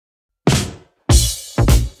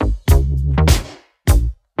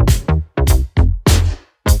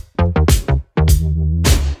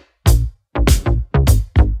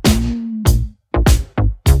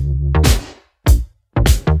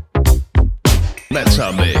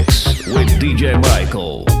MezzaMix with DJ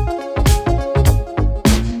Michael.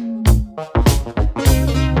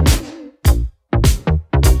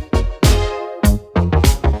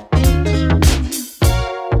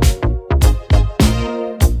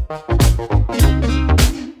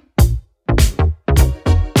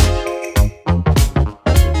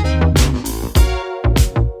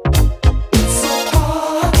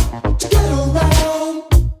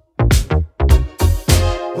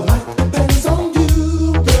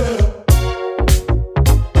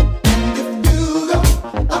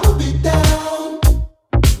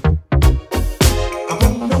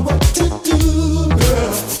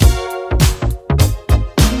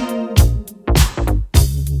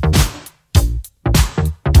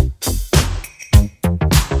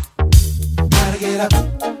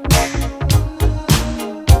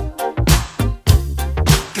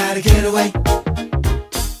 Gotta get away.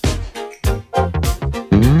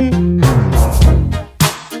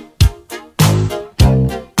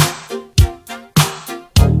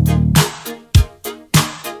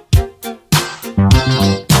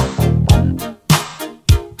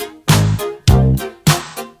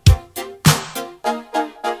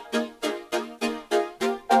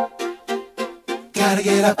 Gotta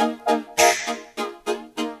get up.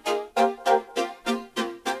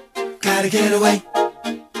 Gotta get away.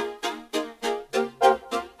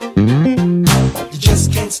 You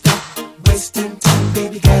just can't stop wasting time,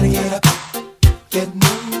 baby. Gotta get up, get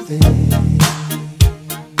moving.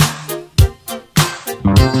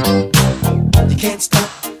 You can't stop,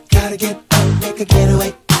 gotta get up, make a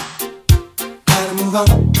getaway. Gotta move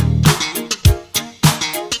on.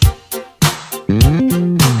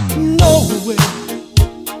 No way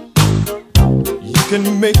you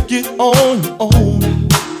can make it on your own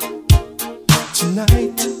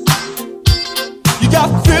tonight.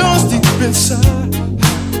 Got feelings deep inside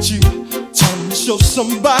you. Time to show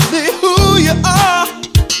somebody who you are.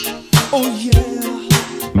 Oh yeah.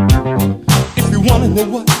 If you wanna know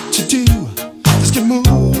what to do, just get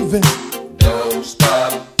moving. Don't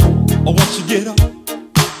stop. Or once you get up,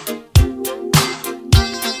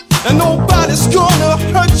 and nobody's gonna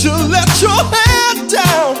hurt you. Let your head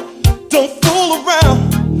down. Don't fool around.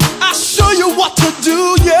 I'll show you what to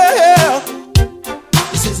do. Yeah.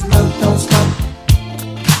 This is love. Don't stop.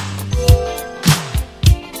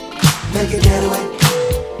 Make a getaway.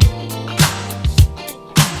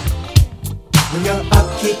 When you're up,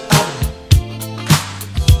 keep up.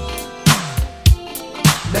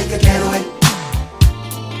 Make a getaway.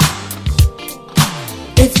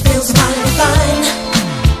 It feels mighty fine.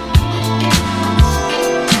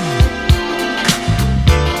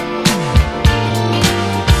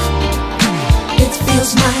 It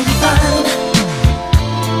feels mighty fine.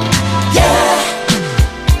 Yeah.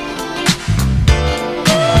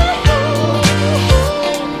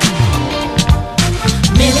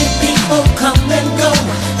 Come and go,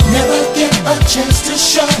 never get a chance to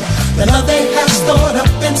show the love they have stored up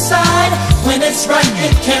inside. When it's right,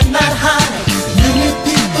 it cannot hide. Many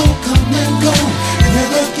people come and go,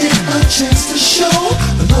 never get a chance to show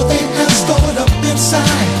the love they have stored up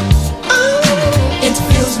inside. Oh, it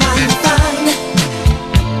feels mighty fine.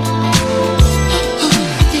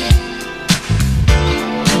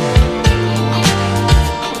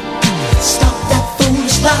 Stop that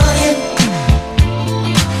foolish lying.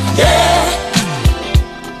 Yeah.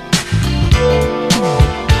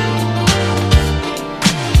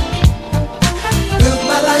 Built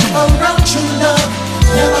my life around true love.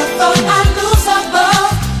 Never thought I'd lose our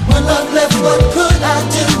love. When love left, what could I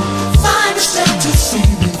do? Find a step to see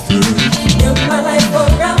me through. Built my life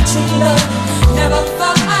around true love. Never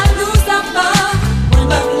thought I'd lose our love. When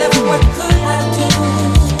love left, what could I do?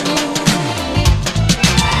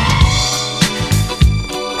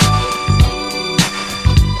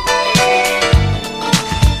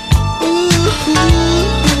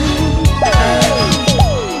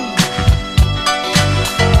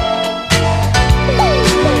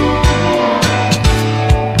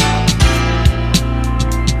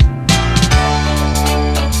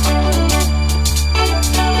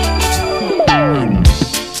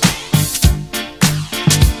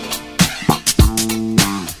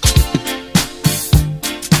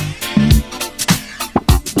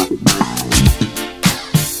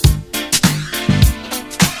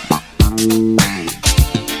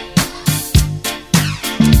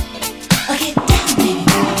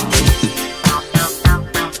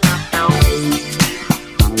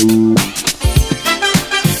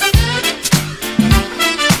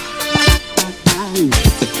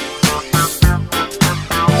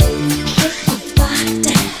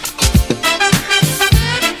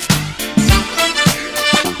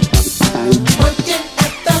 Work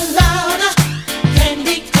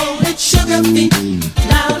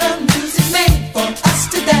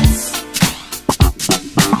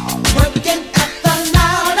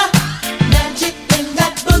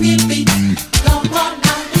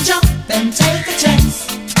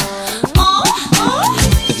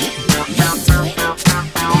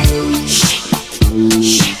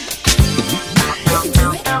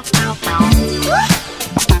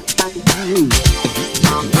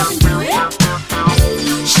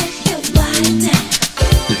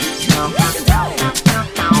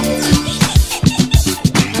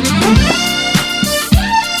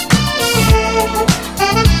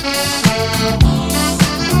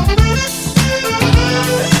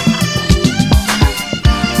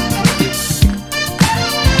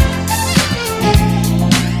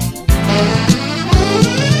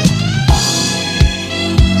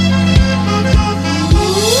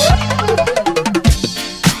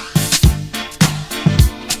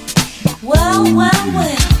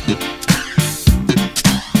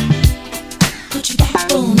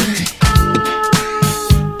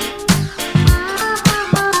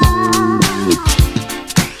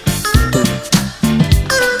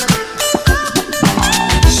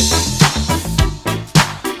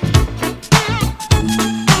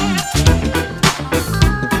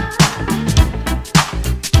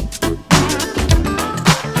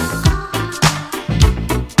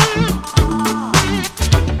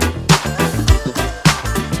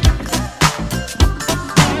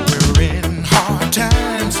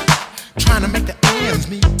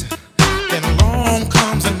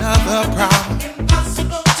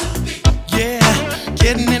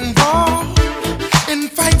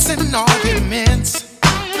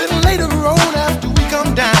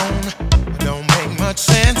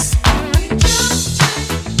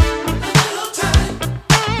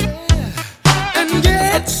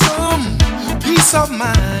peace of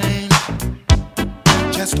mind.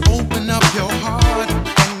 Just open up your heart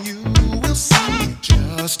and you will see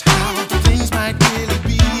just how things might really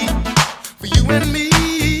be for you and me.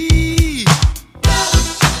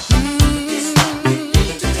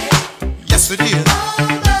 Yes, it is.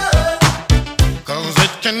 'Cause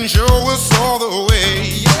it can show us all the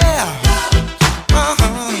way. Yeah.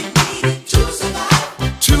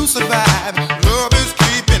 To survive, love is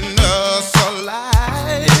keeping us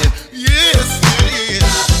alive. Yes, it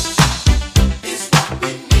is. It's what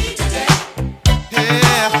we need today.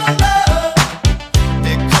 Yeah.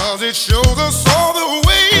 Because it shows us all the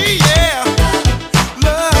way. Yeah.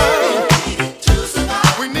 Love.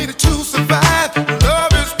 We need it to survive.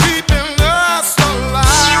 Love is keeping us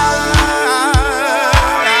alive.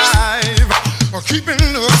 Or keeping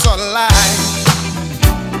us alive.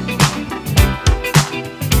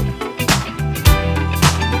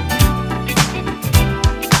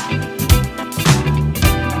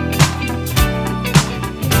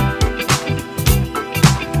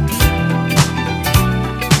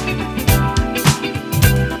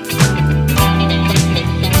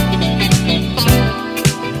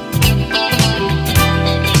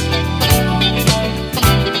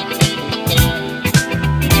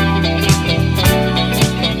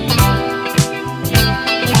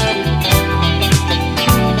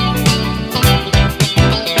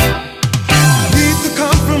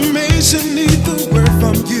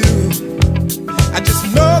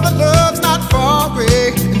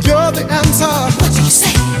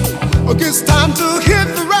 It's time to hit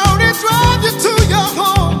the road and drive you to your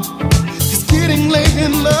home. It's getting late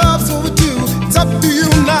in love, so we do. It's up to you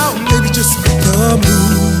now, maybe just the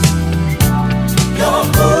move. Your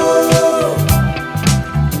move.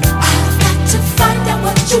 I've got to find out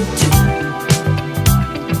what you do.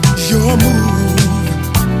 Your move.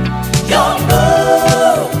 Your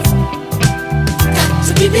move. Got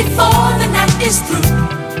to be before the night is through.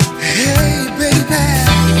 Hey, baby.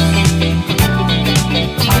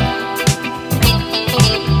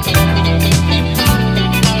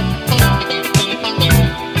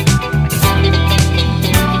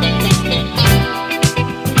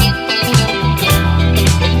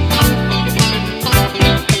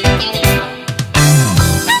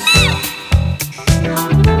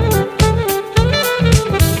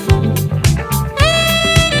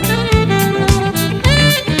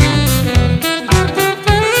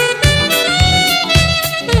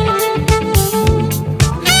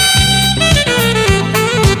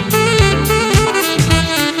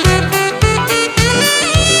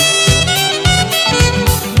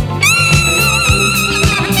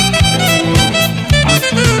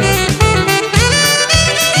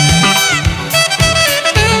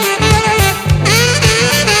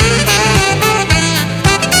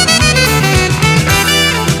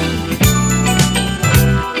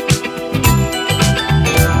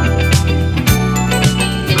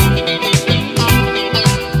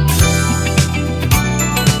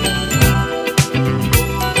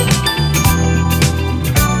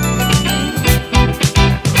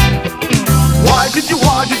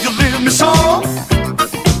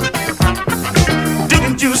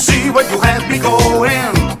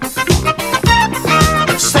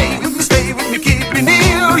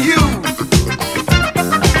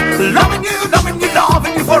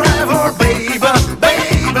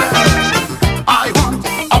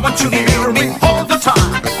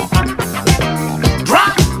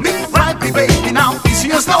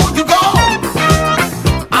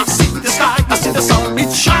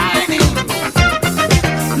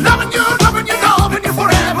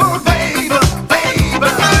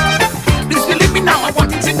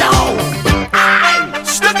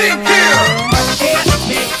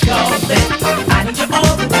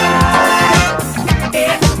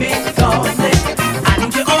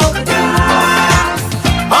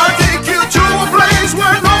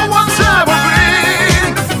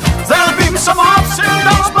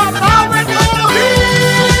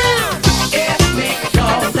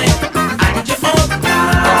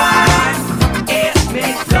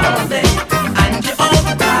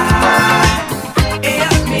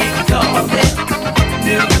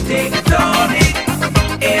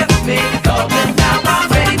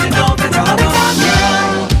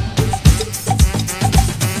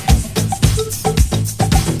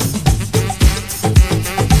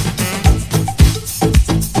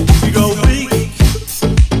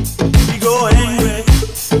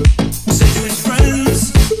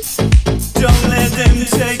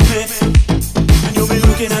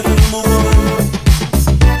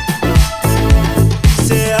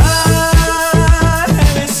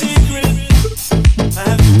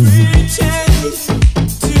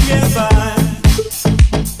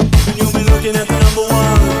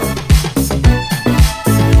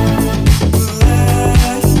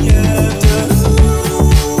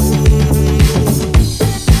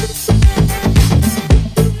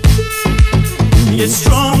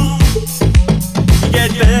 strong,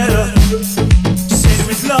 get better. Say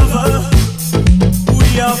with lover,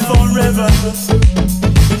 we are forever.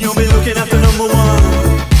 And you'll be looking at the number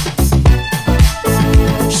one.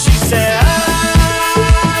 She said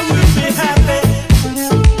I will be happy,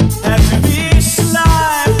 have to be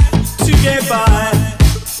alive to get by.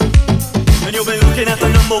 And you'll be looking at the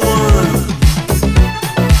number one.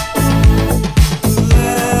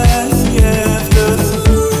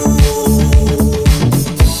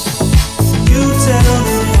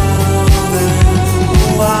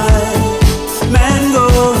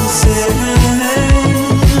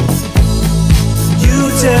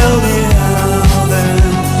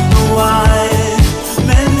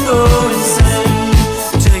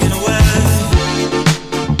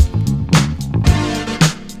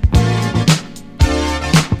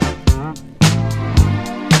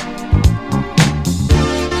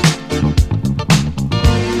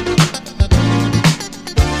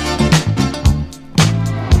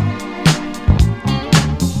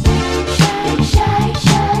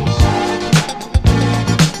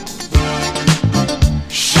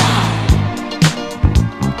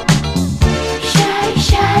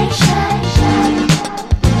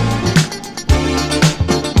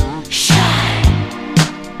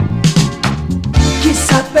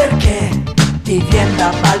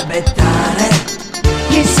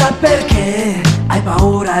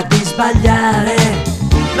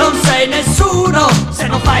 Non sei nessuno se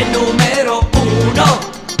non fai il numero uno.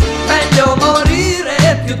 Meglio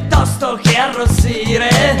morire piuttosto che arrossire.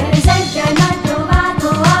 Per esempio hai mai provato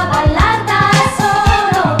a ballar da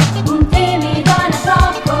solo? Un timido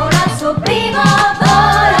anatroccolo al suo primo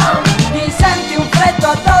volo. Ti senti un freddo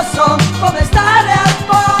addosso come stare al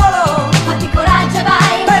polo. Fatti coraggio e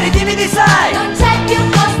vai, per i timidi sai, non c'è più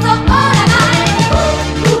posto oramai.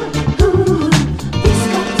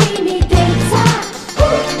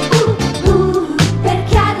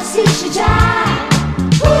 Perché arrossisce già.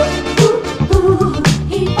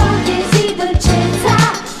 Ipotesi dolcezza.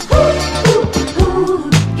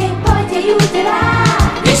 Che poi ti aiuterà.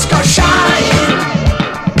 disco shine.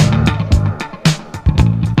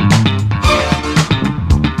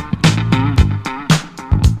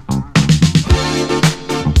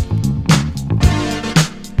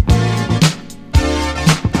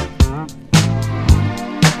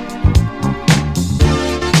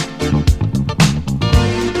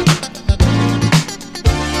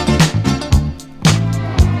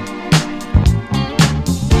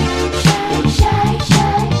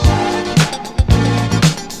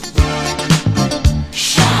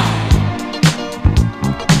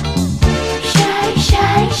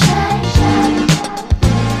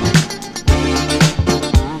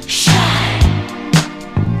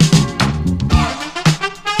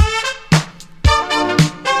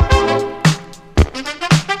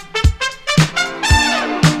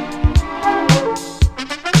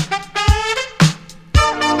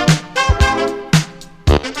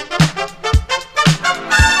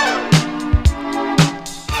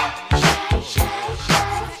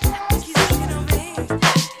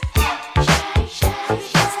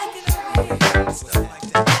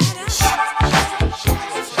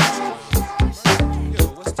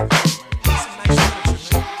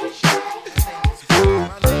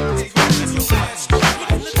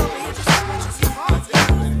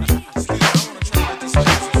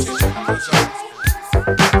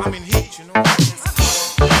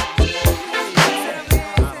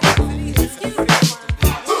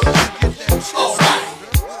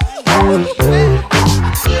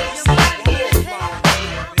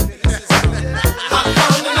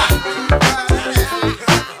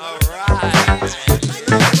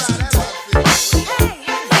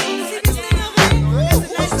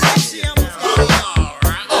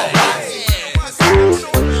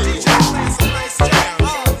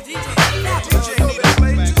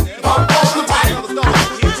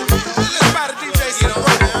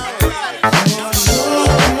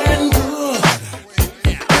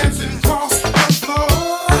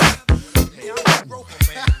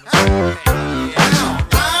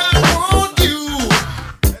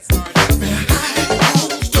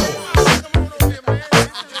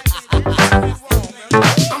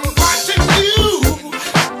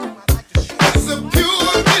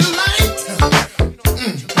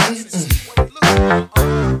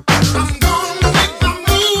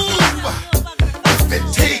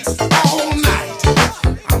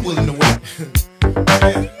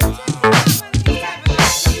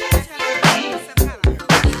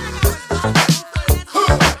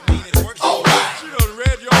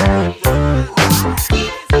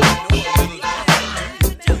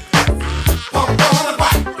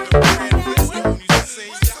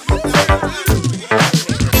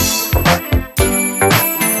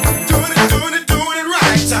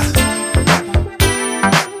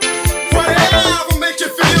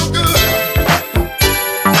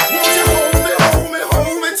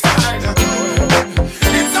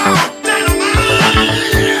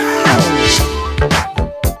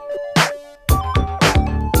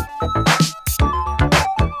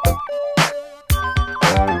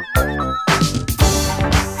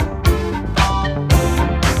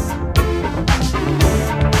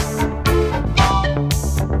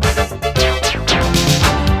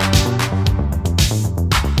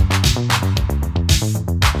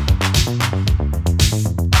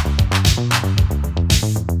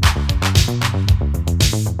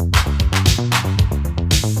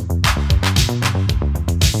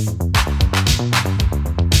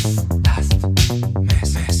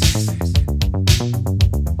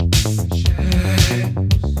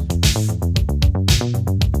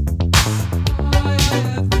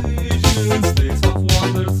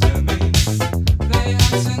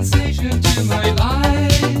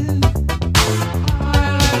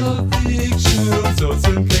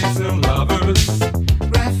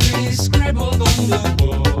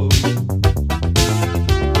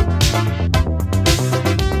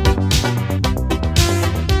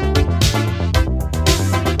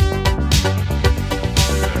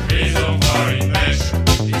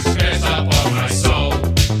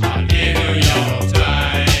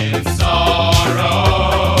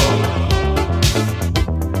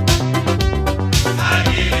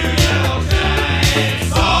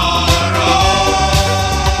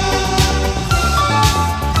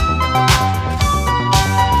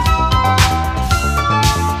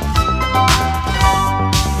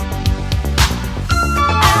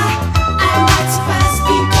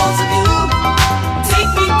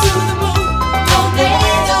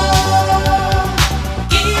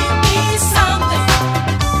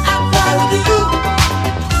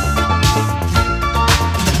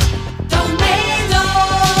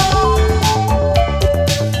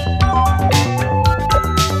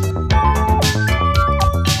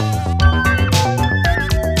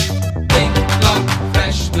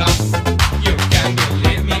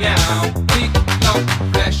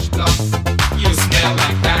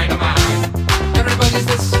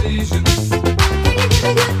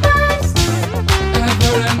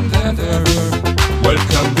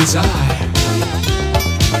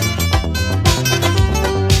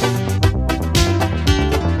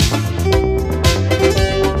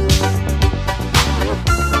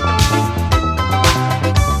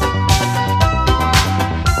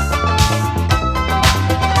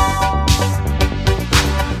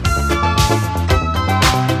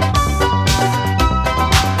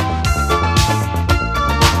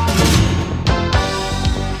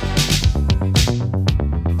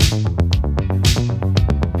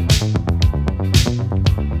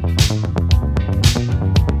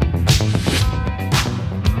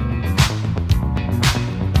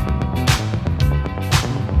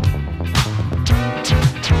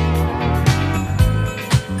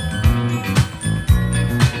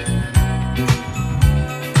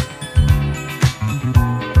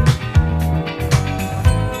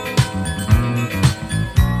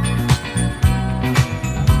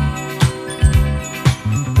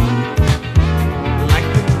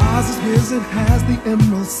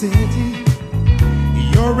 Emerald City.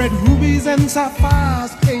 Your red rubies and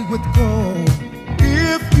sapphires paved with gold.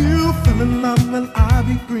 If you fell in love, then I'll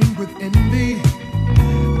be green with envy.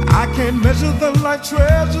 I can't measure the life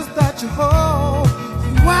treasures that you hold.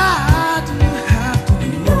 Why do you have to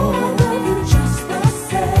be low? I love you just the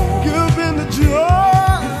same. You've been the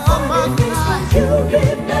joy of my life. You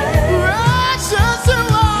precious you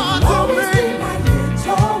are to me.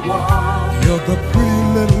 You're the pretty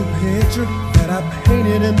little picture that I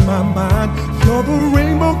painted in my mind. You're the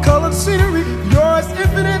rainbow-colored scenery. You're as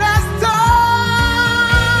infinite as time.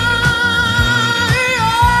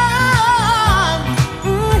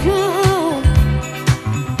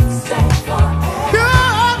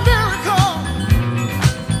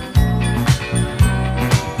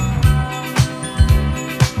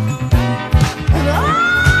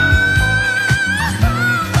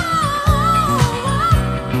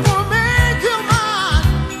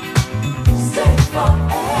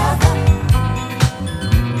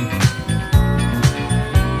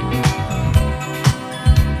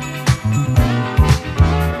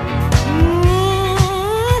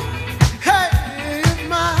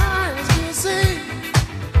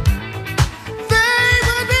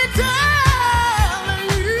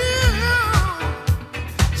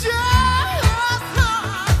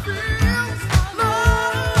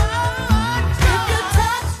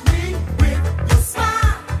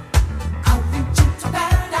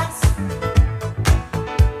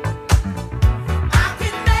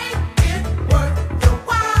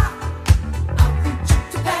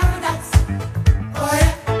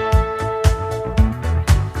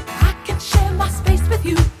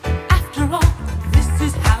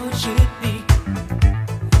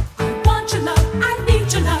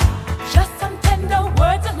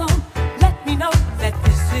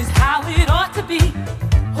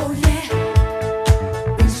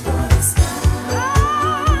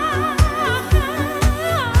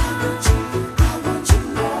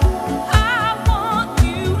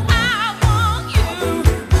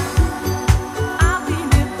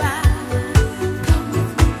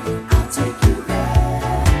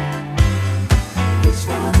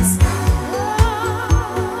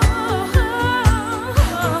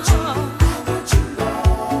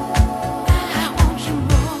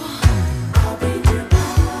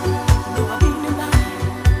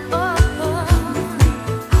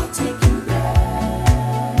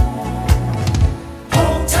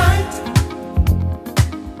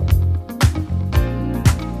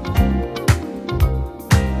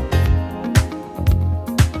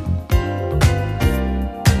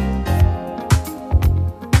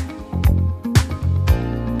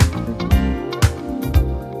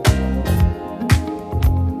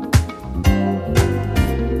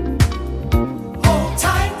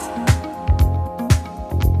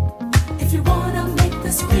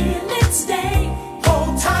 feeling stay.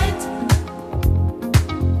 Hold tight.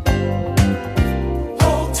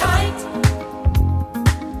 Hold tight.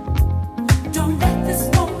 Don't let this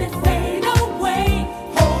moment fade away.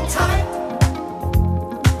 Hold tight.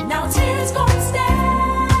 Now tears gonna stay.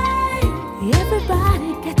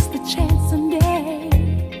 Everybody gets the chance someday.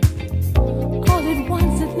 All at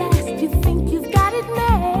once at last you think you've got it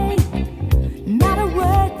made. Not a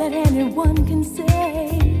word that anyone can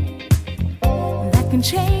say that can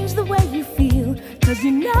change the way you feel. Cause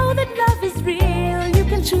you know that love is real. You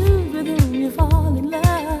can choose with whom you fall in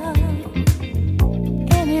love.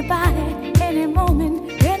 Anybody, any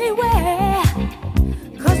moment, anywhere.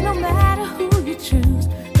 Cause no matter who you choose,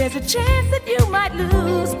 there's a chance that you might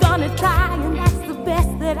lose. Gonna try and that's the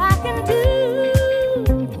best that I can do.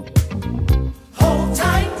 Hold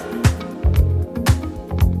tight.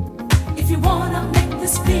 If you wanna make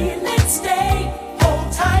this feeling stay.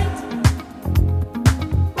 Hold tight.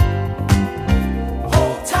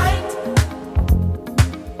 Hold tight.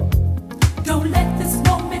 Don't let this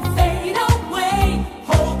moment fade away.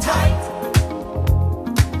 Hold tight.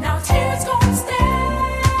 Now tears gonna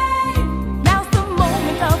stay. Now's the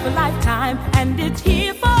moment of a lifetime, and it's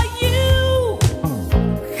here for you.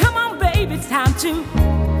 Come on, baby, it's time to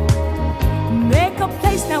make a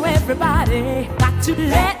place now, everybody. Got to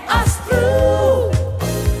let us through.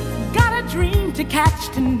 Got a dream to catch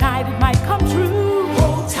tonight, it might come true.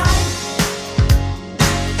 Hold tight.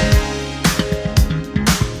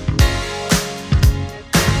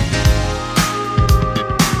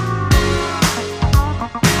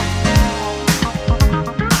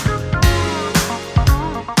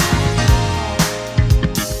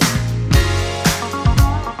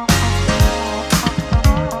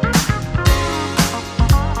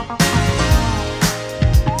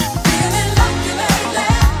 Feeling lucky lately.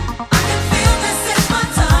 I can feel this is my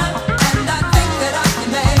time, and I think that I can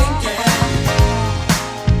make it.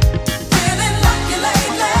 Feeling lucky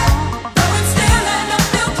lately, going still and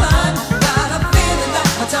uphill climb. Got a feeling that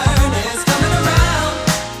my turn is coming around.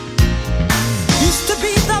 Used to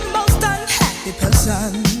be the most unhappy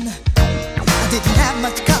person. I didn't have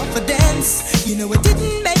much confidence. You know, it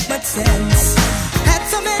didn't make much sense. Had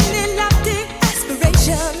so many lofty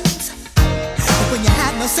aspirations. But when you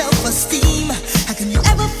have no self-esteem, how can you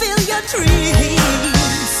ever feel your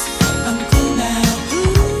dreams? I'm cool now.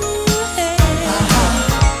 Ooh, hey.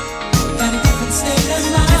 Got a different state of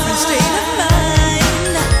mind. Different state of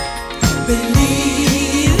mind.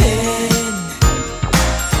 Believing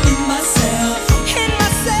in myself. In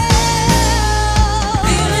myself.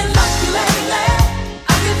 Feeling lucky lately.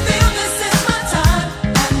 I can feel this is my time,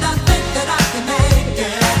 and I think that I can make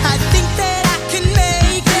it. I think that I can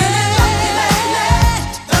make Feeling lucky lately,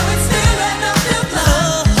 it. going still and uphill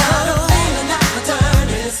climb. Got a feeling that my turn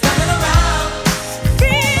is coming around.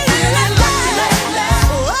 Feeling lucky lately.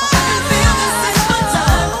 I can feel this is my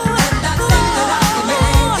time, and I think that I can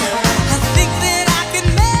make it. I think that I can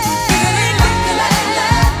make Feeling lucky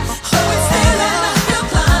lately, going still and uphill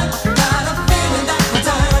climb. Got a feeling that my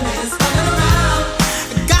turn is coming around.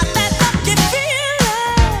 Got that lucky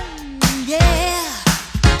feeling, yeah.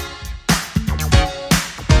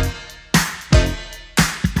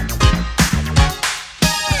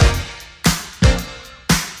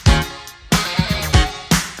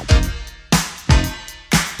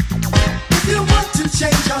 If you want to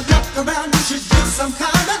change your luck around, you should use some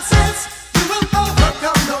common sense. You will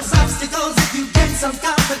overcome those obstacles if you gain some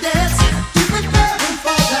confidence. Keep preparing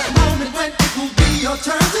for that moment when it will be your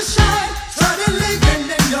turn to shine. Start believing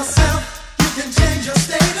in yourself. You can change your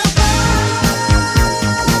state of mind.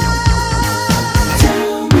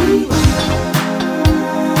 Tell me why.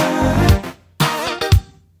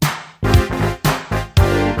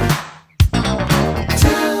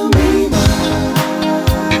 Tell me why.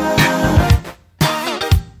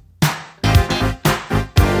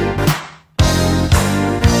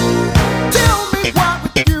 Tell me why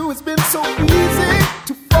with you it's been so easy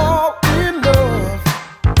to fall in love.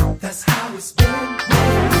 That's how it's been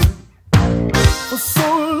for so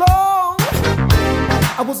long.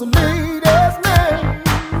 I was a ladies' man.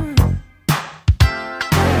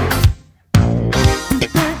 To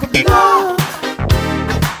think of love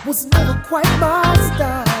was never quite my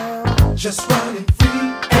style. Just running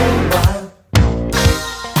free and wild.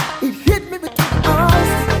 It hit me between the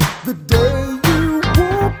eyes the day you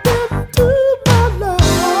walked into my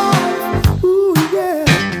life. Ooh, yeah.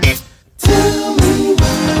 Tell me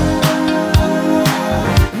why.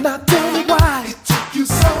 Now tell me why it took you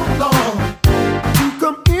so long to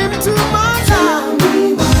come into my life.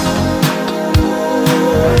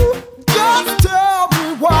 Just tell me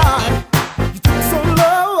why you took so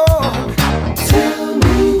long. Tell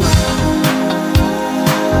me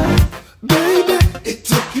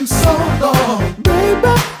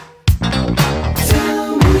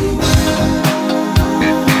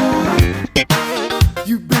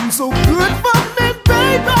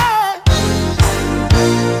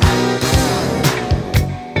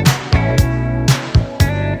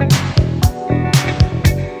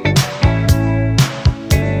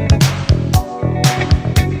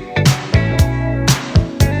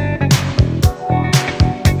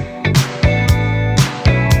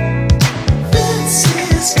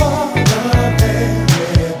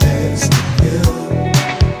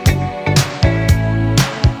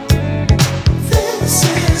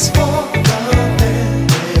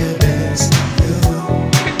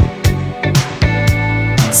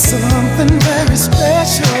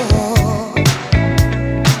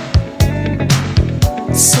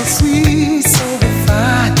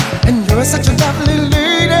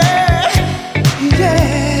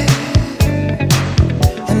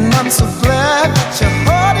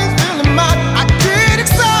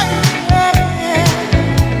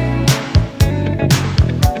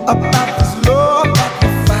about this love that we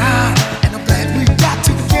found, and I'm glad we got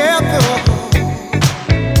together.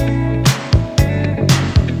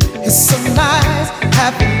 It's so nice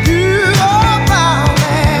having you around,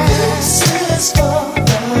 and this is for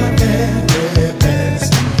the very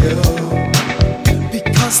best of you,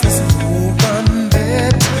 because there's no one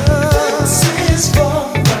better. This is for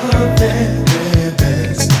the very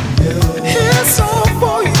best of you. It's all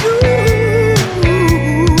for you.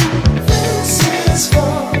 This is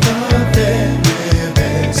for the very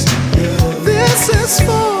best of you. This is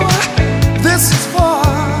for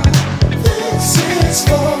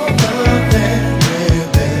the very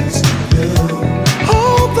best of you.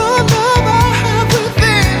 All the love I have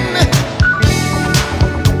within.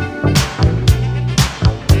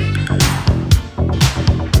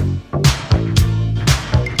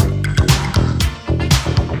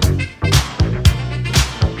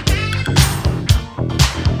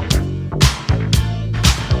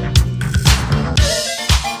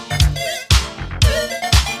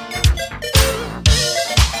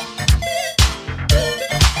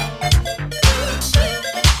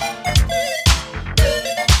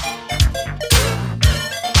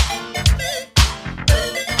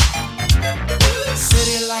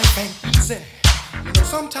 City life ain't easy. You know,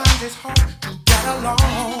 sometimes it's hard to get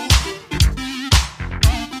along.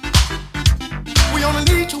 We only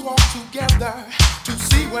need to walk together to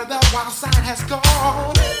see where the wild side has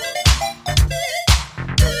gone.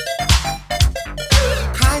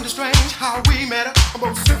 Kinda strange how we met up,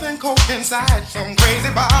 both sipping coke inside some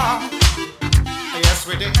crazy bar. Yes,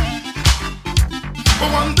 we did.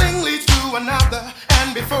 But one thing leads to another,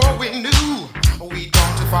 and before we knew, we'd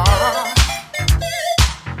gone too far.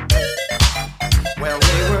 Well,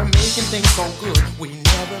 we were making things so good we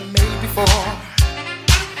never made before.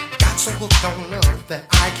 Got so hooked on love that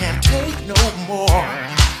I can't take no more.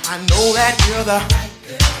 I know that you're the right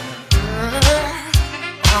girl.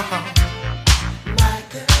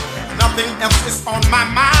 Nothing else is on my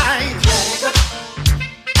mind.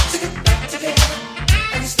 To get back together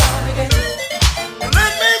and start again.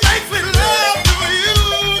 Let me make sweet love to you,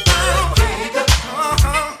 girl.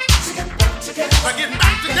 To get back together. Get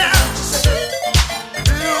back together.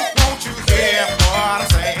 Won't you hear what I'm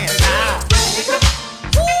saying now?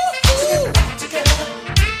 To get back together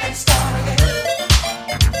and start again.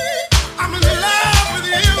 I'm in love with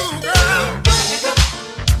you, girl.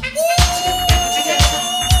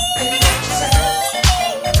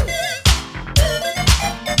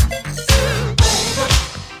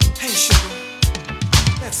 Hey, sugar,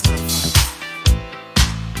 let's have fun.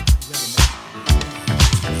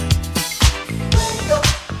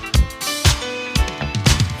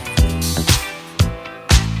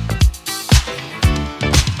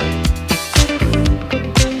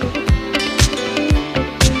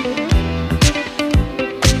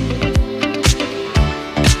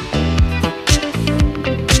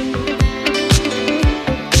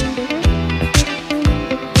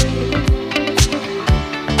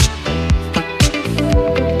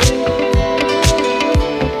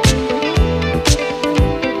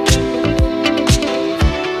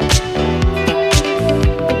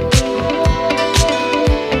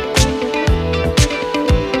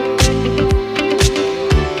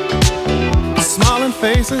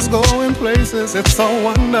 Faces going places, it's so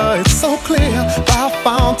wonder, it's so clear. By a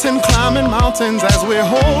fountain, climbing mountains as we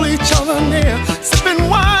hold each other near. Sipping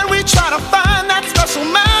wine, we try to find that special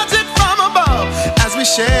magic from above as we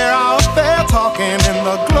share our affair, talking in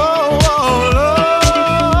the glow of love.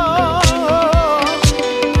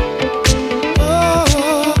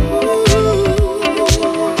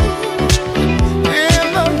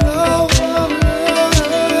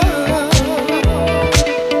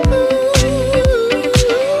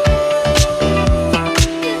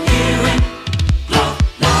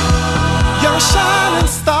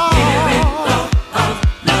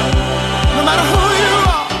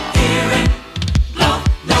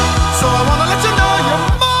 So I wanna let you know you're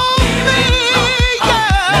more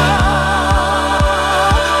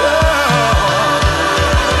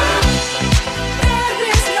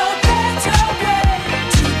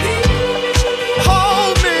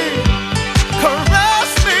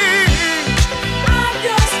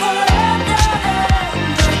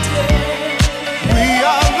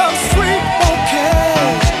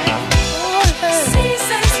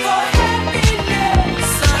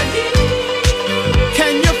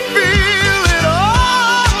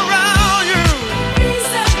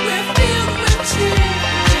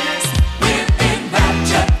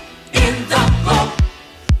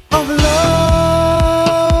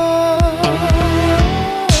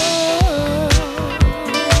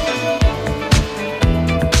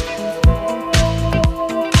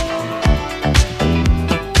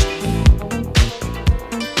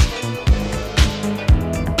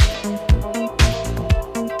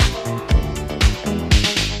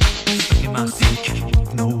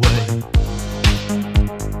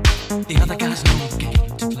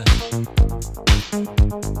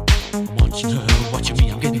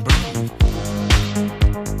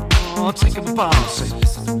on, say,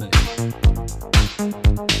 listen to me.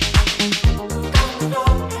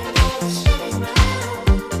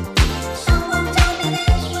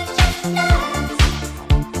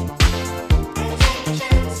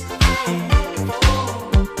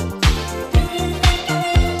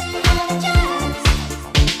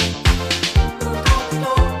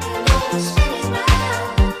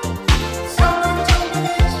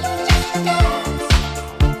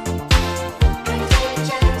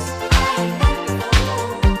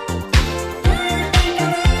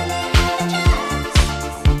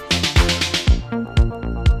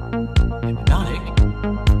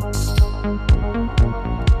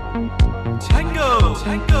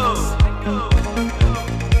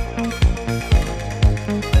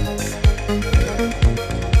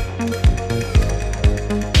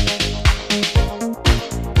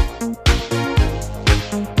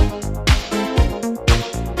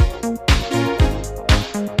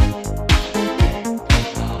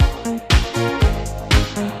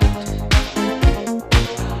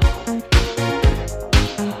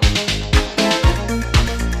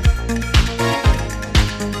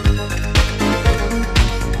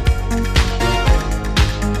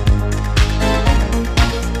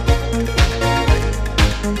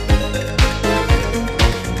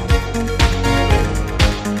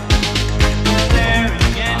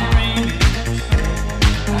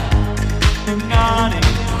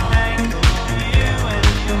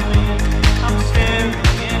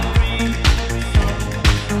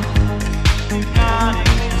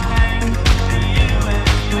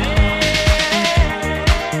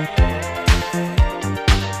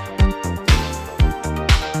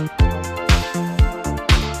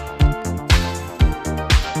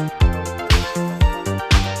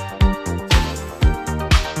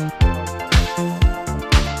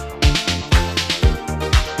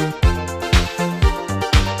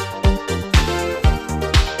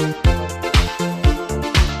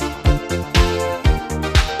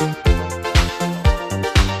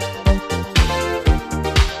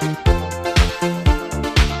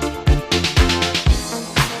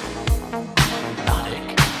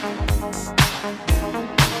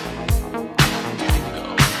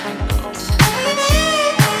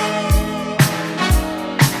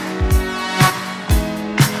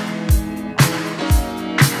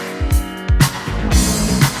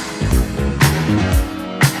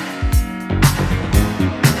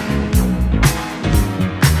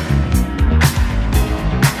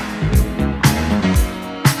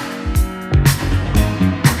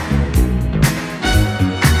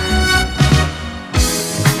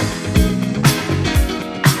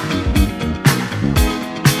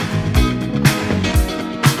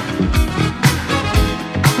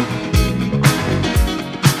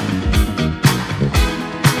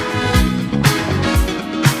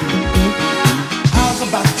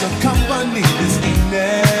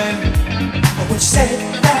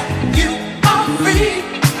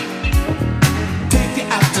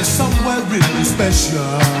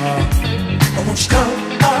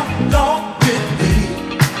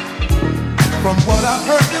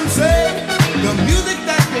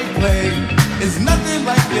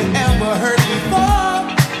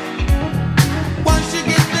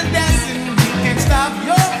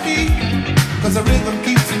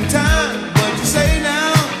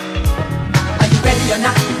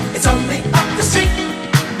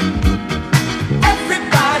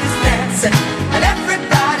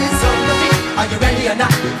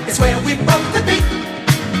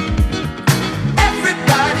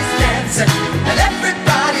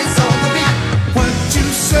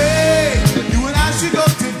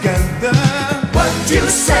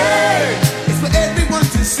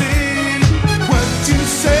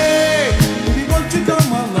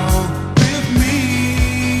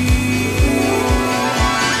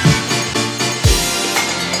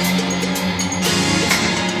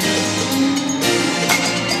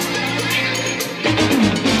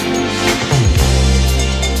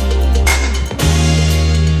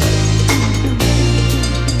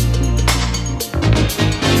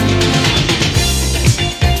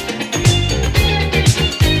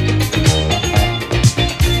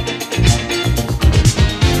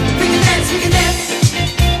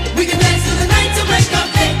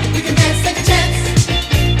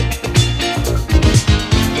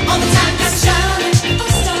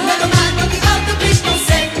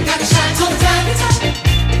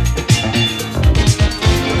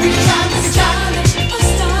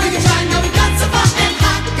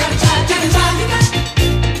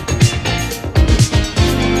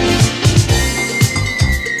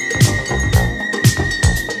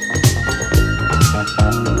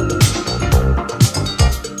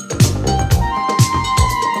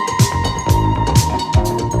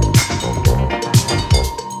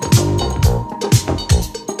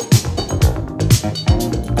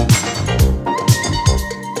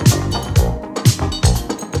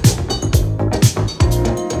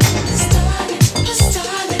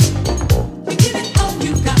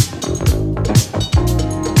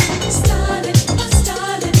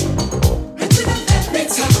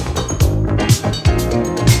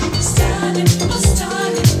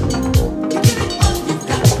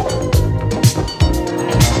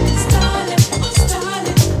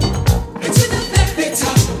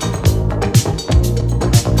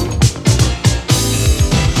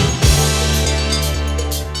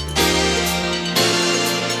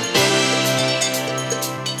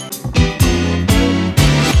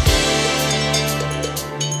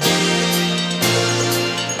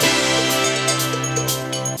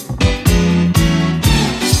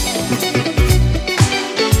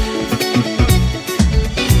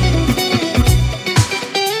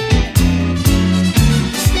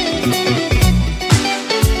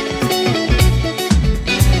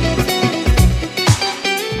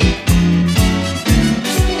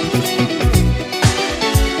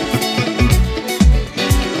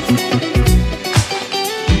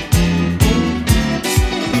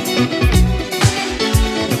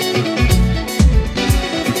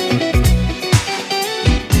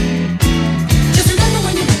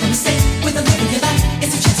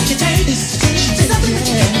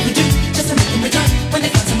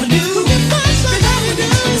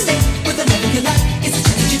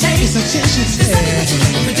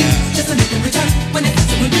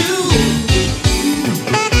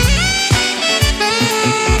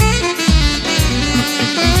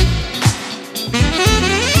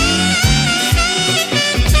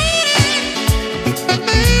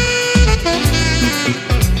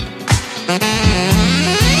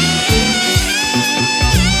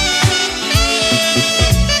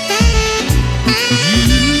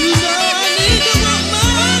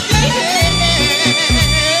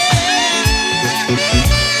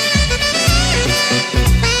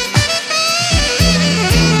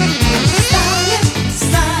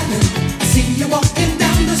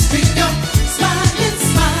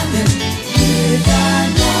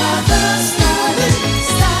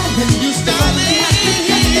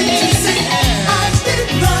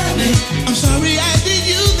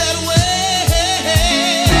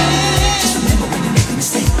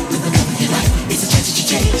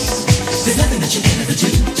 There's nothing that you can ever do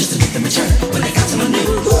just to make them return when they got someone new.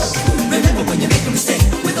 Remember when you make a mistake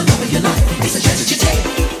with the love of your life, it's a chance that you take.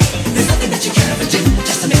 There's nothing that you can ever do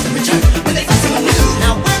just to make them return when they find someone new.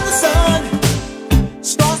 Now when the sun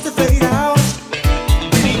starts to fade out,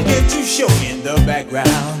 we begin to show in the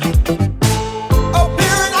background.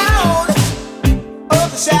 Appearing out of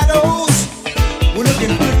the shadows, we're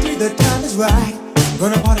looking pretty, the time is right.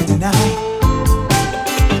 Gonna party tonight.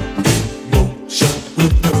 Motion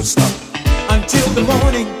will never stop until the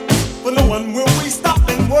morning. For no one will we stop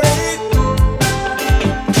and wait.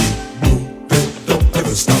 Don't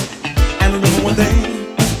ever stop. And remember one thing,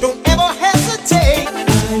 don't ever hesitate.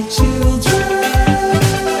 My children,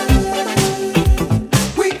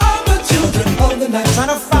 we are the children of the night, trying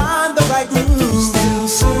to find the right groove. Still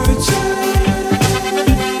searching.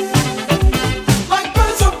 Like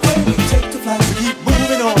birds of prey, we take to flight. We keep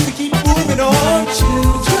moving on, we keep moving on. My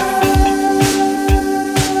children.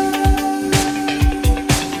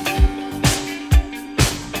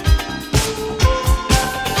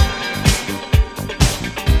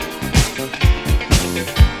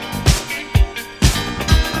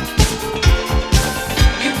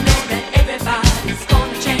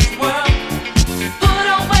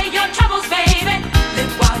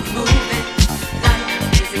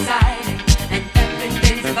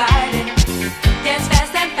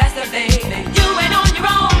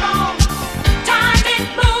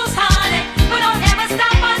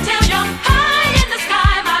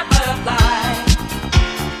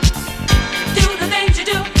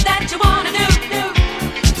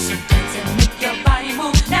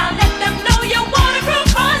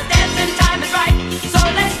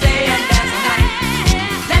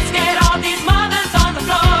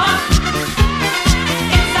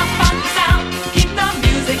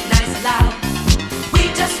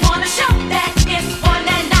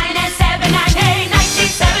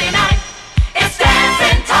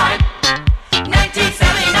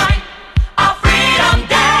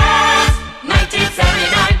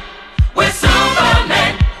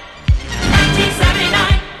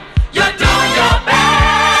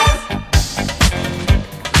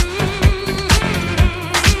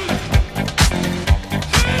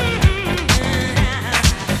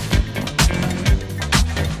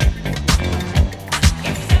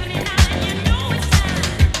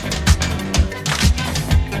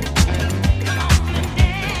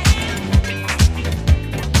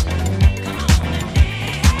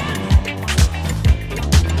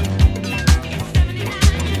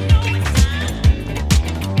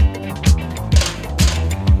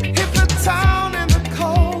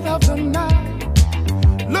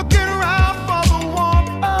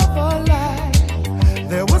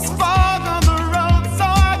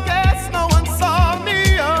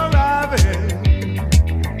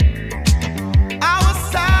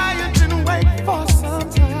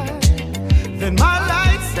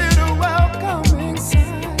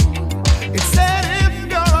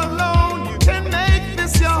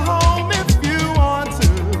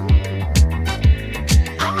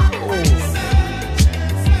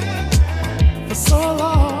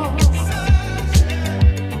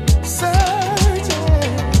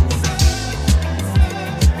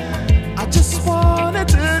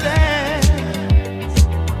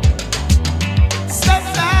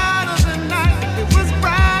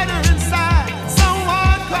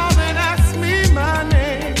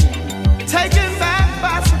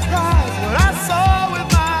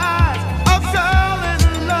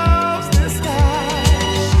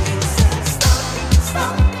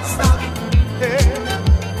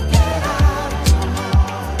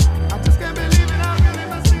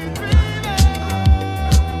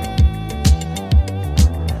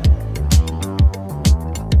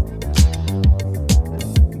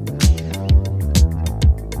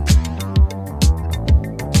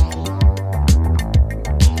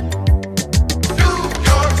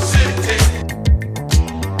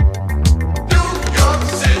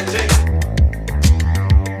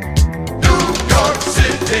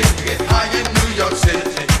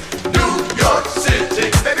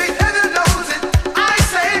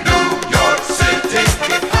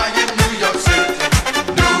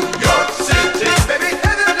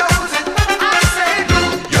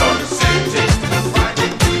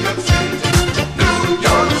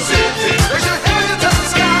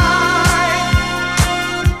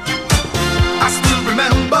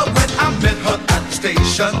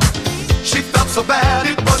 so bad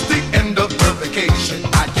it was the end of the vacation.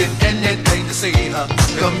 I'd give anything to see her.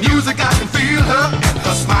 The music, I can feel her, and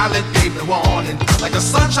her smile, it gave me warning. Like the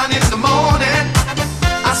sunshine in the morning.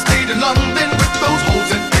 I stayed in London with those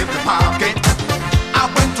holes in every pocket. I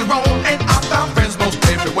went to Rome and I found friends most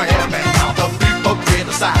everywhere, man.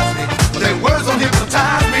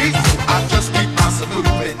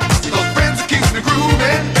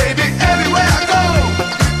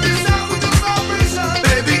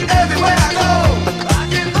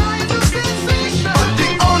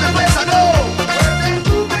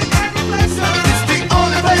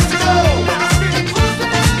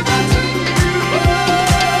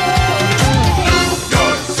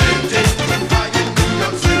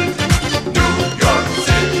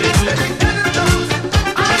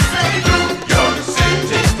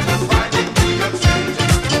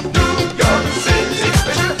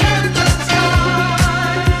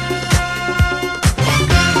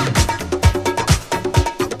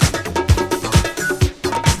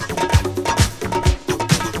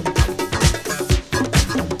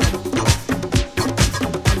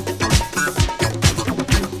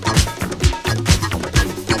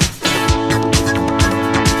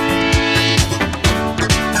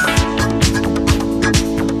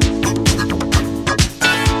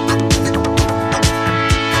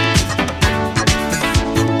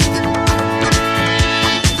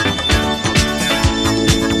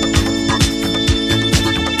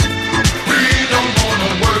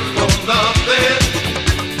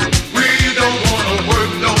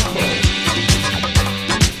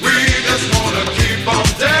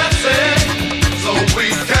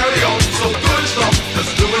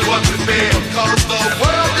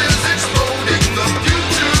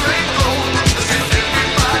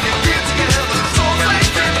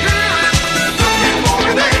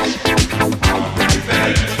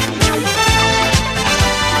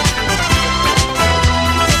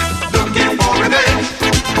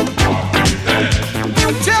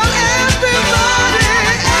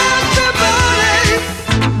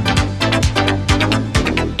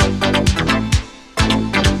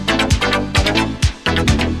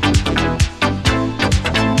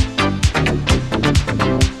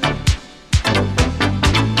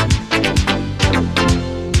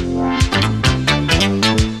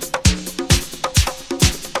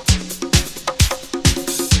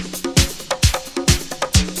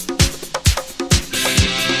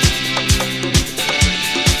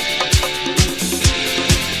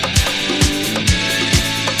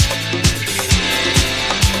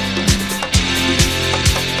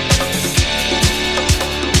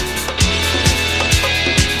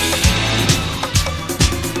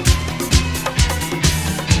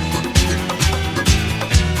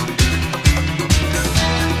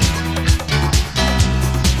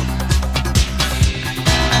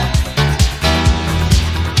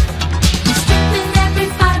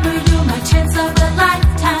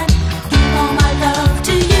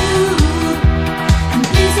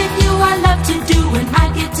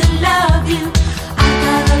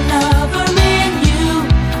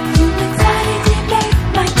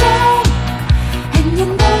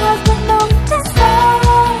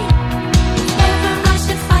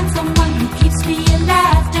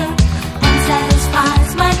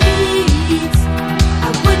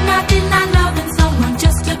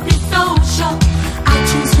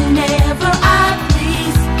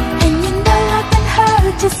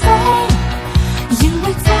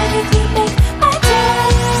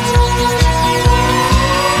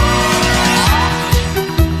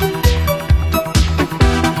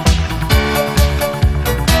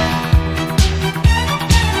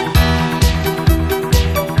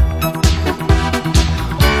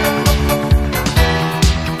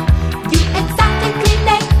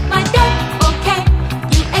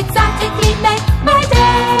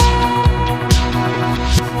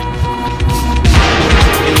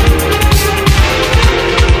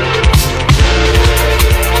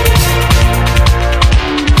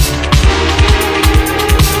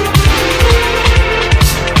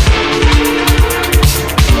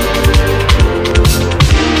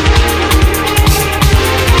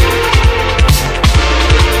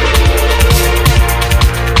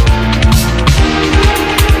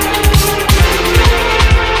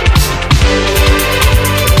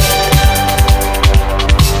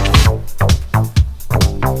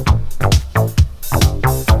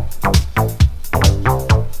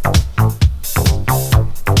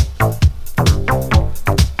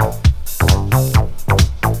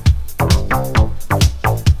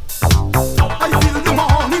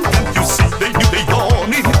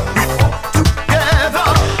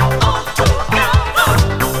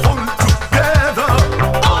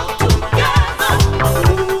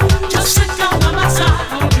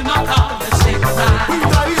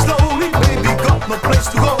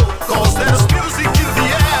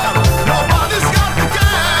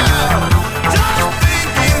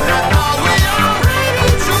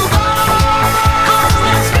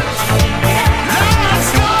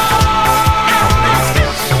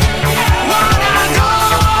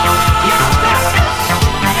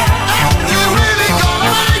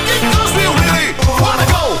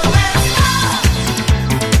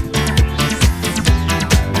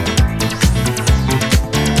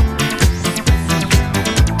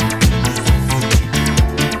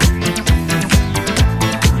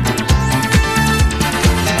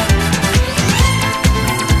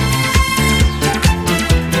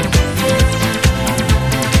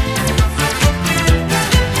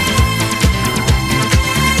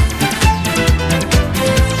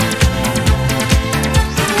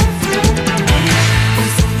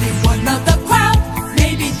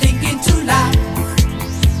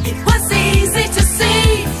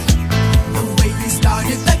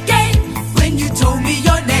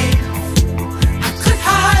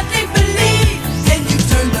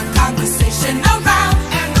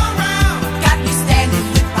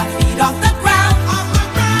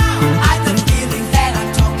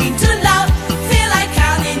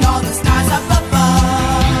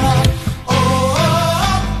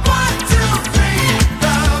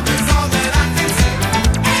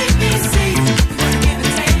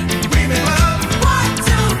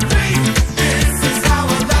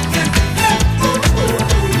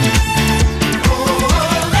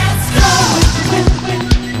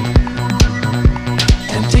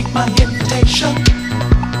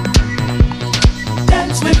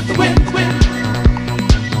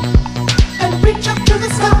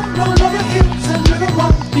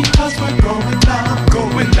 'cause we're growing